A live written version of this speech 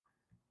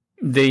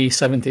Day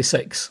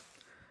 76.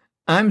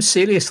 I'm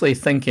seriously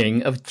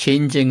thinking of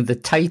changing the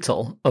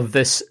title of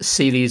this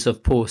series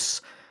of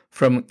posts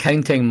from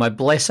Counting My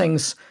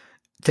Blessings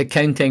to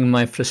Counting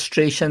My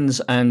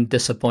Frustrations and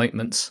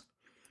Disappointments.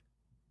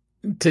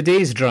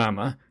 Today's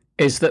drama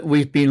is that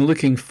we've been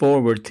looking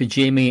forward to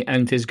Jamie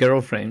and his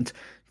girlfriend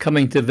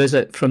coming to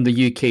visit from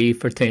the UK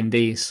for 10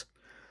 days.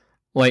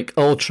 Like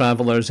all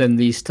travellers in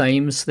these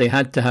times, they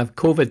had to have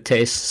COVID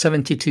tests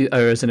 72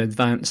 hours in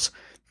advance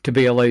to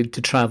be allowed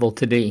to travel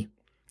today.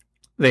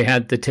 They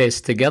had the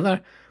test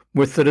together,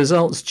 with the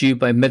results due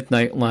by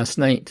midnight last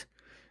night.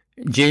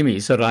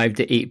 Jamie's arrived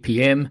at 8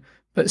 p.m,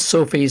 but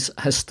Sophie's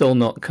has still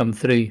not come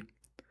through.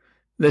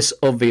 This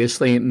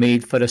obviously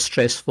made for a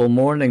stressful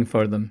morning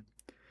for them.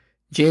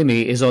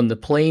 Jamie is on the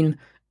plane,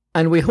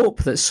 and we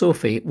hope that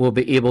Sophie will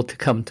be able to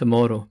come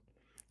tomorrow.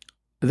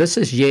 This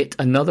is yet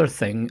another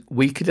thing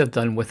we could have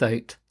done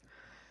without.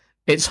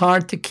 It's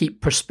hard to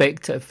keep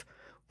perspective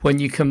when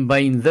you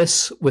combine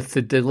this with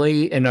the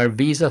delay in our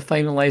visa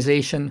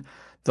finalisation,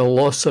 the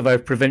loss of our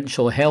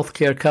provincial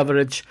healthcare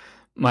coverage,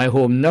 my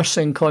home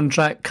nursing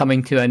contract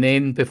coming to an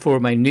end before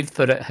my need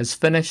for it has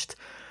finished,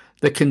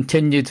 the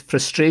continued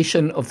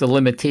frustration of the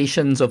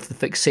limitations of the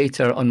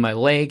fixator on my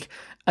leg,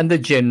 and the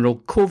general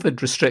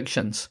COVID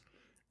restrictions.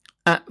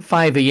 At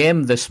 5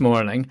 a.m. this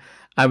morning,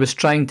 I was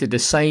trying to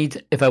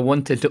decide if I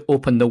wanted to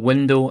open the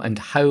window and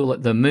howl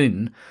at the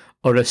moon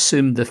or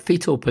assume the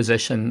fetal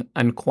position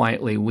and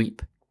quietly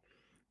weep.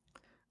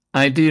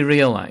 I do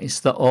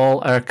realise that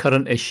all our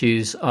current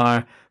issues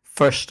are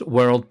first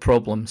world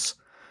problems,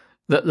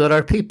 that there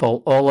are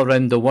people all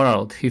around the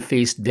world who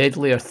face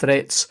deadlier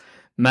threats,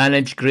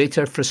 manage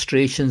greater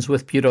frustrations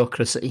with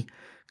bureaucracy,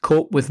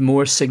 cope with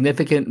more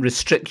significant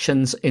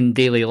restrictions in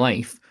daily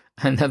life,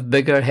 and have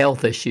bigger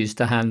health issues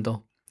to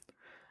handle.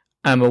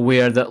 I'm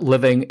aware that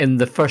living in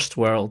the first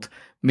world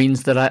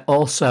means that I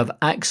also have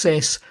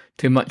access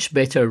to much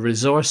better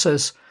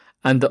resources,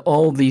 and that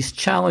all these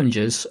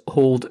challenges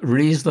hold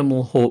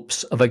reasonable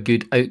hopes of a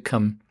good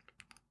outcome,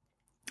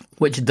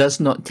 which does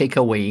not take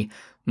away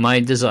my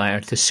desire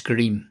to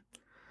scream.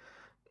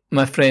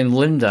 My friend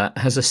Linda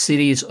has a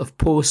series of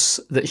posts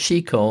that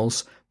she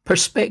calls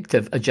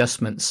perspective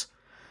adjustments,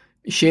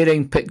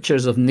 sharing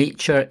pictures of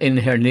nature in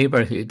her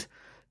neighbourhood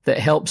that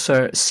helps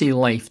her see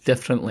life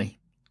differently.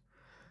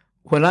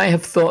 When I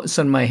have thoughts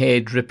in my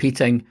head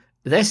repeating,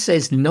 "This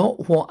is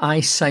not what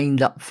I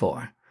signed up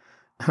for,"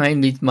 I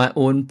need my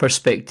own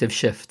perspective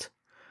shift.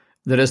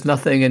 There is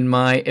nothing in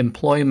my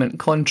employment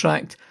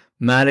contract,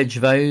 marriage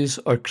vows,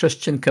 or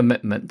Christian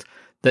commitment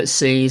that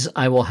says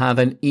I will have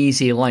an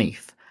easy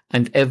life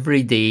and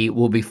every day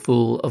will be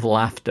full of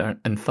laughter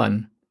and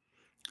fun.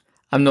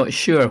 I'm not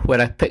sure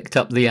where I picked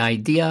up the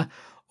idea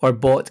or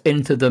bought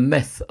into the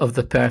myth of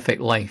the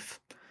perfect life.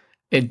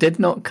 It did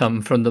not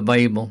come from the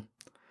Bible.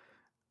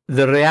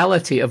 The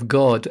reality of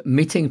God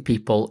meeting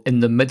people in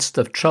the midst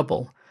of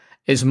trouble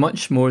is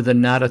much more the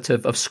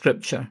narrative of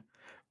Scripture,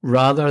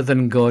 rather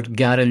than God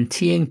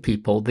guaranteeing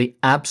people the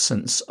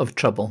absence of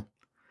trouble.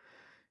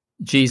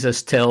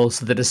 Jesus tells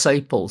the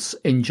disciples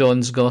in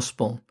John's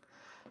Gospel,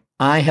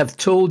 "I have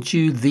told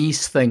you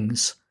these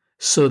things,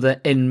 so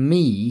that in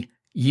me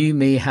you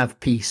may have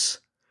peace.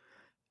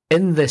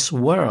 In this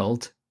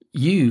world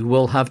you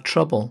will have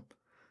trouble,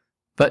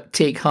 but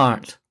take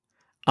heart,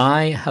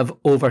 I have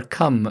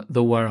overcome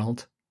the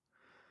world."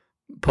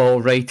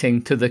 Paul,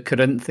 writing to the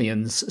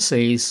Corinthians,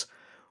 says,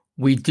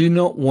 "We do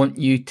not want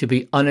you to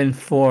be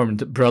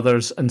uninformed,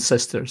 brothers and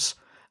sisters,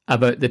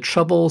 about the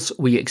troubles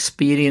we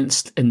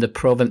experienced in the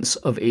province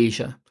of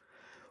Asia.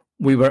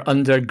 We were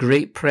under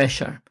great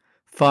pressure,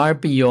 far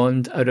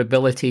beyond our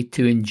ability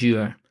to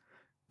endure,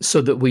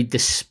 so that we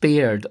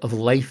despaired of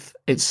life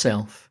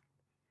itself."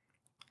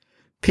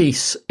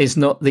 Peace is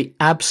not the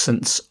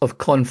absence of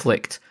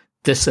conflict,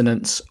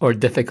 dissonance, or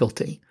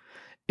difficulty.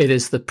 It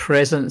is the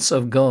presence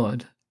of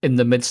God in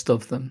the midst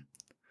of them.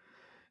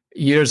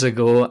 Years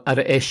ago, at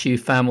a SU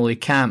family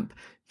camp,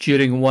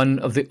 during one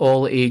of the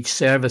all-age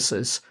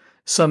services,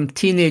 some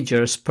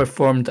teenagers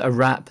performed a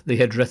rap they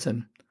had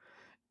written.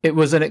 It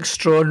was an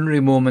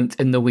extraordinary moment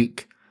in the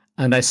week,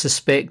 and I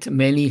suspect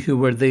many who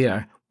were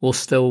there will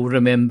still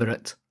remember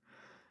it.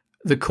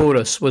 The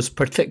chorus was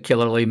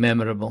particularly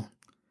memorable.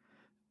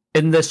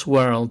 "In this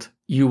world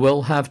you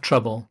will have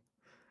trouble,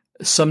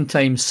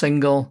 sometimes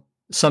single,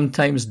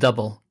 sometimes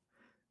double.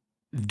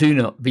 Do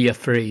not be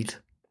afraid."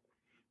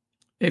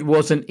 It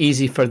wasn't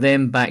easy for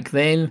them back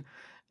then,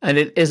 and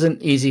it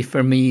isn't easy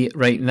for me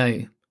right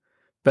now.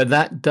 But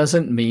that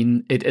doesn't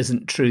mean it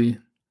isn't true.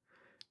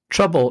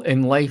 Trouble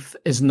in life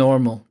is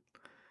normal.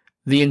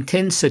 The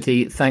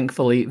intensity,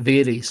 thankfully,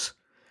 varies.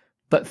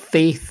 But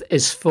faith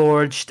is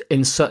forged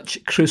in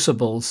such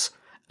crucibles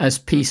as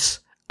peace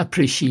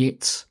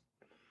appreciates.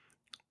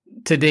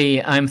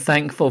 Today, I'm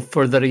thankful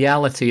for the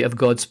reality of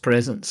God's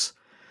presence,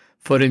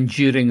 for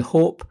enduring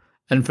hope,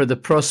 and for the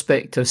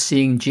prospect of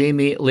seeing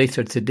Jamie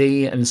later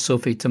today and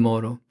Sophie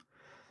tomorrow.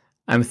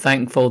 I'm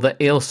thankful that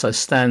Ailsa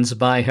stands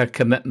by her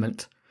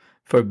commitment,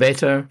 for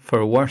better,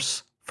 for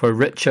worse, for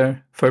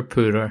richer, for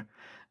poorer,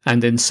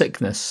 and in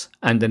sickness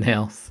and in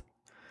health.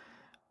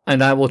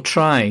 And I will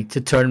try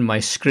to turn my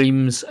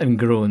screams and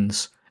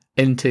groans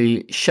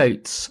into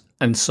shouts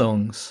and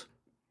songs.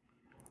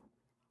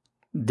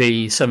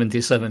 Day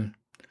 77.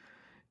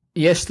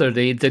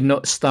 Yesterday did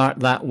not start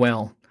that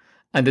well,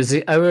 and as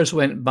the hours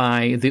went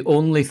by, the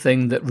only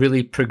thing that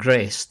really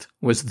progressed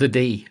was the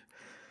day.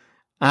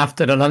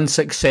 After an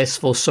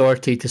unsuccessful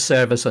sortie to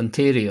Service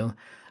Ontario,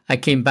 I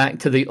came back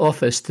to the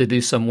office to do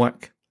some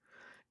work.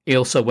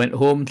 Ailsa went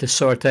home to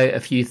sort out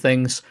a few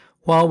things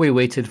while we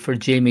waited for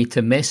Jamie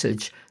to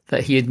message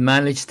that he had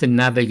managed to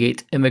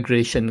navigate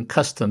immigration,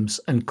 customs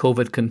and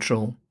COVID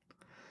control.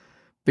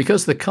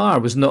 Because the car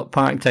was not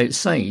parked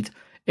outside,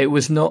 it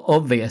was not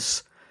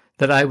obvious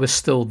that I was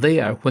still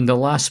there when the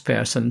last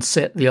person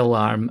set the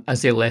alarm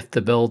as they left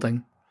the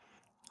building.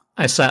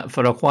 I sat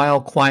for a while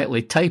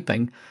quietly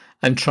typing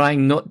and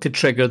trying not to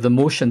trigger the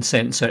motion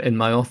sensor in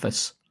my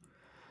office.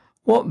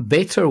 What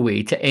better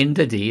way to end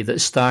a day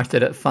that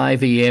started at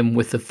 5 a.m.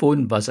 with the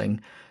phone buzzing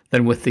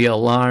than with the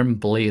alarm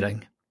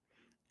blaring?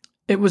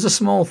 It was a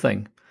small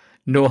thing.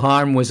 No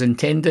harm was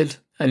intended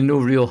and no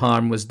real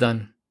harm was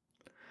done.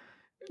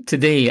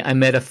 Today I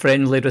met a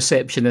friendly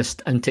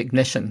receptionist and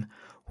technician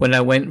when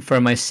I went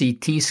for my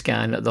CT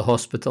scan at the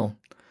hospital.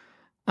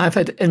 I've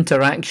had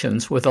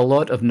interactions with a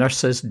lot of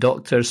nurses,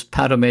 doctors,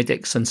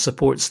 paramedics and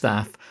support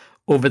staff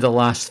over the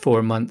last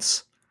 4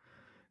 months.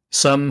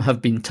 Some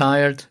have been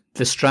tired,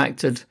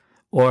 distracted,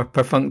 or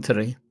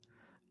perfunctory.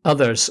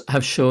 Others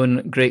have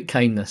shown great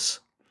kindness.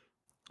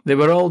 They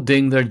were all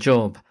doing their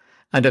job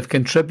and have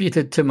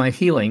contributed to my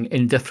healing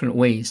in different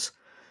ways,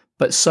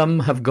 but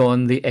some have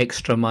gone the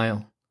extra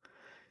mile.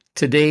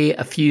 Today,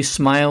 a few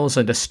smiles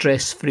and a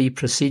stress-free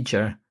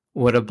procedure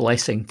were a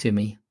blessing to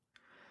me.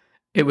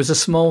 It was a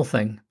small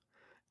thing.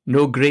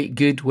 No great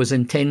good was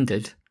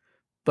intended,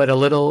 but a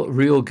little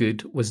real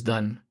good was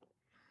done.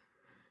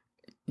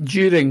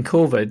 During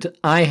COVID,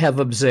 I have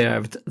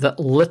observed that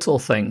little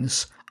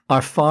things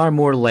are far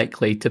more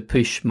likely to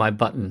push my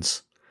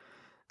buttons.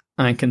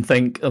 I can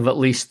think of at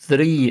least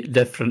 3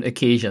 different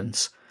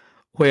occasions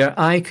where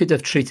I could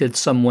have treated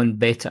someone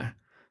better,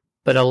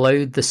 but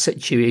allowed the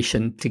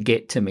situation to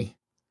get to me.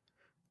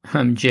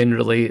 I'm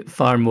generally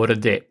far more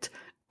adept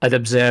at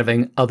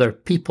observing other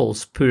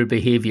people's poor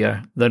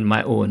behaviour than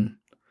my own.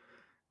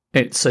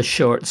 It's a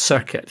short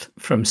circuit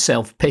from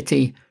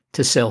self-pity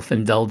to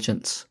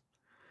self-indulgence.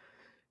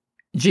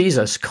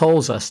 Jesus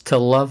calls us to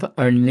love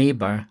our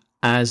neighbour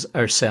as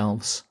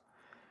ourselves.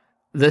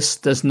 This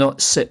does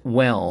not sit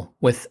well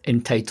with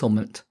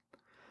entitlement.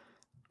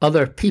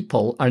 Other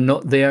people are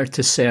not there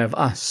to serve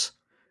us.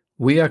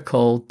 We are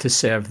called to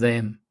serve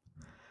them.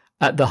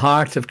 At the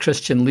heart of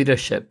Christian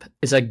leadership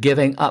is a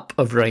giving up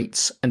of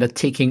rights and a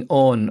taking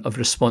on of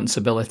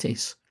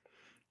responsibilities.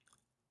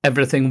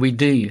 Everything we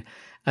do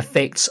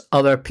affects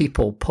other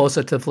people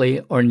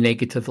positively or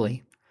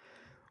negatively.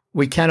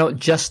 We cannot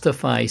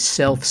justify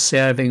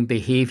self-serving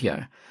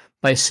behaviour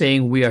by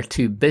saying we are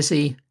too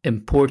busy,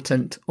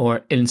 important,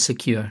 or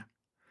insecure.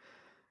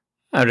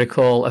 I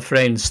recall a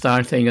friend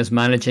starting as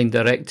managing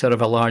director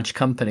of a large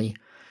company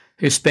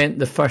who spent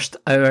the first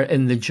hour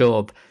in the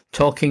job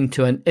talking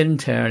to an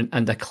intern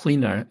and a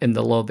cleaner in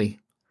the lobby.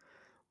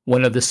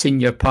 One of the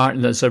senior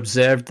partners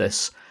observed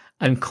this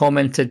and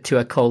commented to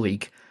a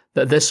colleague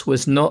that this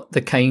was not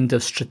the kind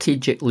of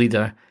strategic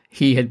leader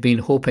he had been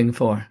hoping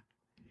for.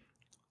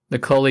 The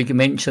colleague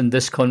mentioned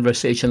this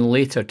conversation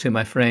later to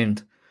my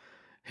friend,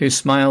 who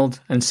smiled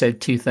and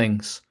said 2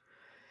 things.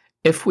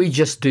 If we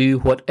just do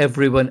what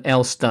everyone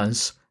else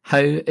does, how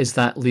is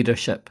that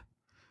leadership?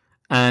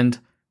 And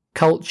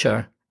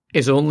culture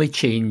is only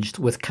changed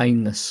with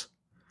kindness.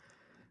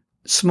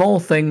 Small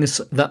things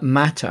that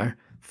matter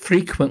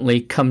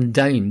frequently come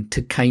down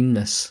to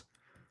kindness.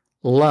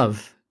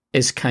 Love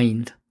is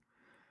kind.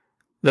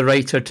 The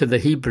writer to the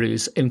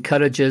Hebrews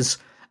encourages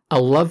a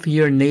love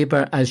your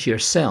neighbour as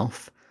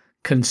yourself,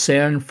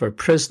 concern for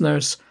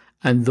prisoners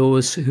and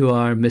those who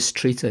are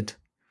mistreated.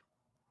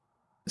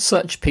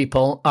 Such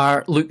people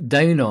are looked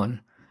down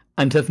on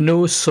and have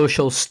no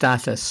social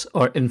status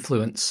or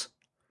influence.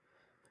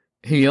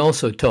 He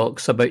also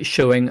talks about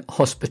showing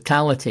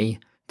hospitality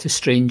to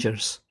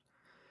strangers.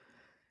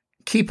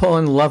 Keep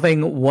on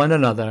loving one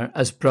another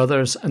as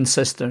brothers and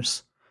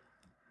sisters.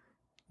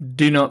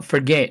 Do not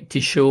forget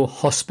to show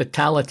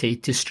hospitality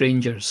to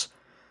strangers,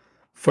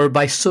 for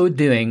by so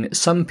doing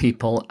some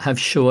people have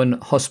shown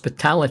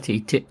hospitality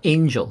to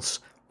angels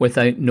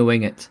without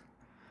knowing it.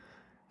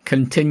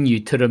 Continue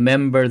to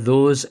remember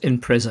those in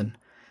prison,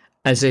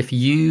 as if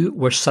you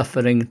were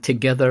suffering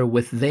together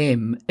with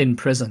them in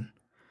prison,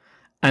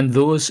 and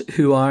those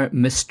who are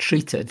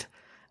mistreated,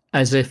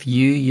 as if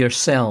you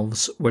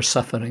yourselves were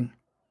suffering.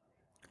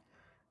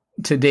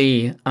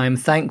 Today, I am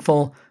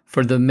thankful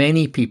for the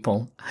many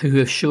people who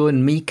have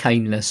shown me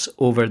kindness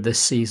over this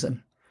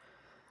season.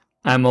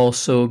 I am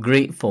also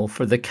grateful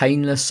for the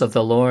kindness of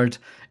the Lord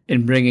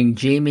in bringing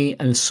Jamie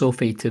and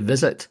Sophie to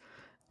visit,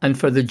 and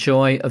for the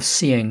joy of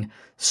seeing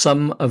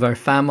some of our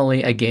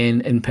family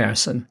again in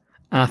person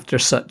after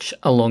such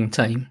a long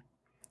time.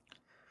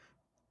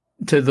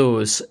 to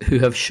those who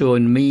have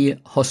shown me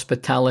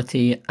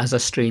hospitality as a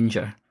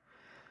stranger,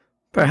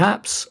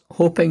 perhaps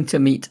hoping to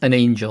meet an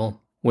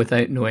angel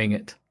without knowing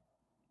it.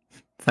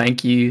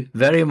 Thank you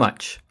very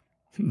much,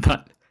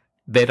 but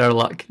better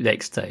luck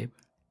next time.